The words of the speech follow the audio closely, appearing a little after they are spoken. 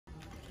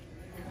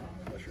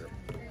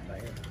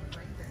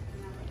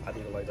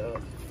it like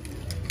that.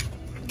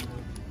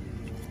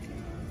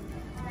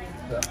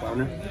 That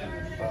flounder?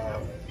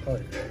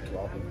 Probably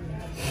floppy.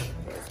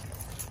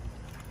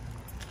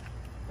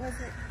 Was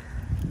it?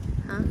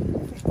 Huh?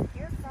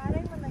 Your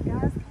Friday when the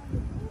guys came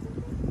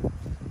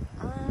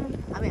to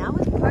I mean, I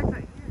was parked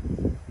right here.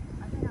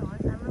 I think I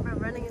was. I remember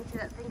running into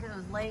that thing because it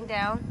was laying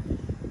down.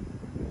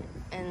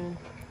 And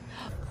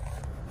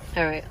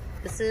all right,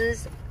 this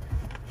is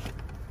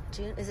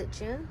June. Is it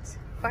June's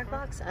bark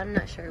box? I'm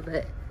not sure,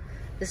 but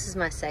this is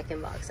my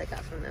second box I got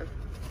from them.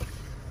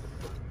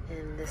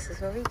 And this is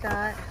what we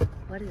got.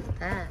 What is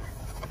that?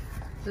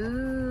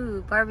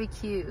 Ooh,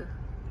 barbecue.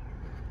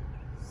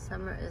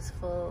 Summer is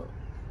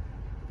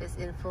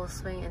in full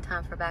swing in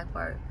time for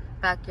backyard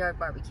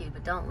barbecue,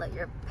 but don't let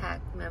your pack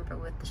member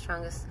with the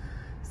strongest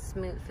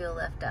smoot feel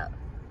left out.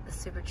 The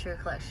Super True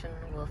collection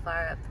will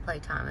fire up the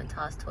playtime and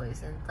toss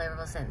toys and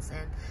flavorful scents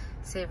and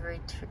savory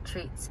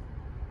treats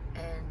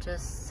and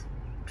just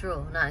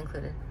drool, not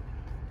included.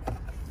 Time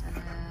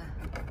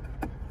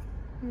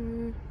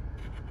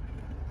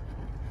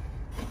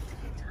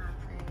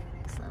for your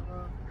next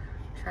level.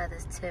 Try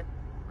this tip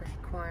with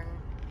corn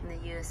in the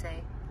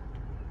USA.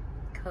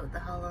 Coat the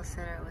hollow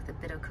center with a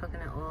bit of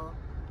coconut oil.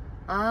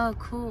 Oh,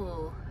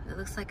 cool. It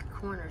looks like a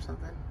corn or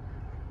something.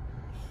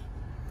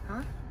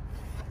 Huh?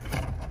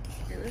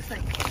 It looks like,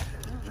 I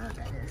don't know what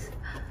that is.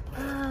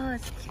 Oh,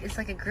 it's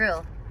like a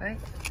grill, right?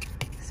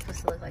 It's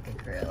supposed to look like a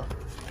grill.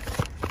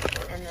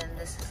 And then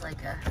this is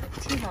like a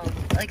T-bone,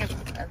 like a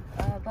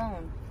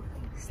bone.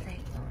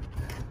 Steak bone.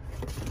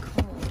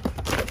 Cool.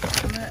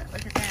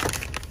 Look at that.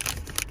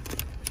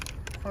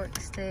 Pork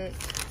stick.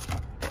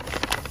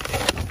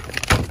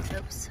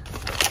 Oops.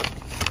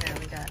 There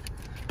we got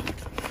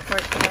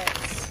pork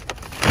cuts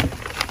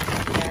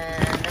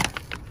and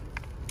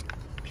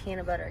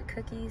peanut butter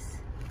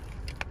cookies.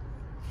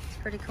 It's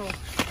pretty cool.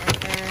 And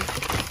then,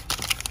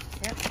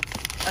 yep.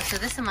 Oh, so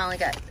this time I only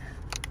got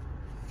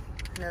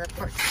another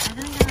pork. I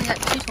think I only got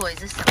 2 toys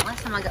this time.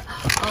 Last time I got,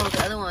 oh,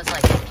 the other one was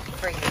like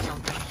free or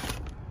something.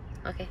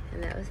 Okay,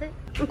 and that was it.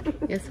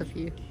 Yes, a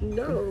few.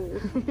 No.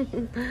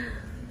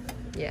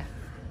 Yeah,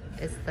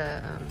 it's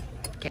the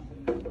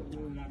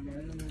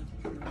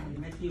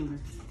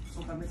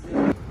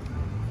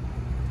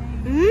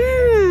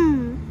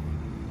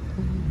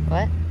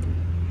What?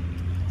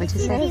 What'd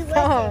you say?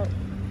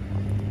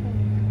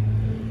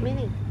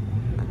 Minnie.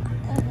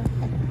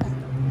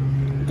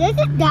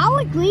 That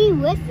would agree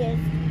with this.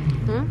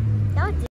 Hmm? That would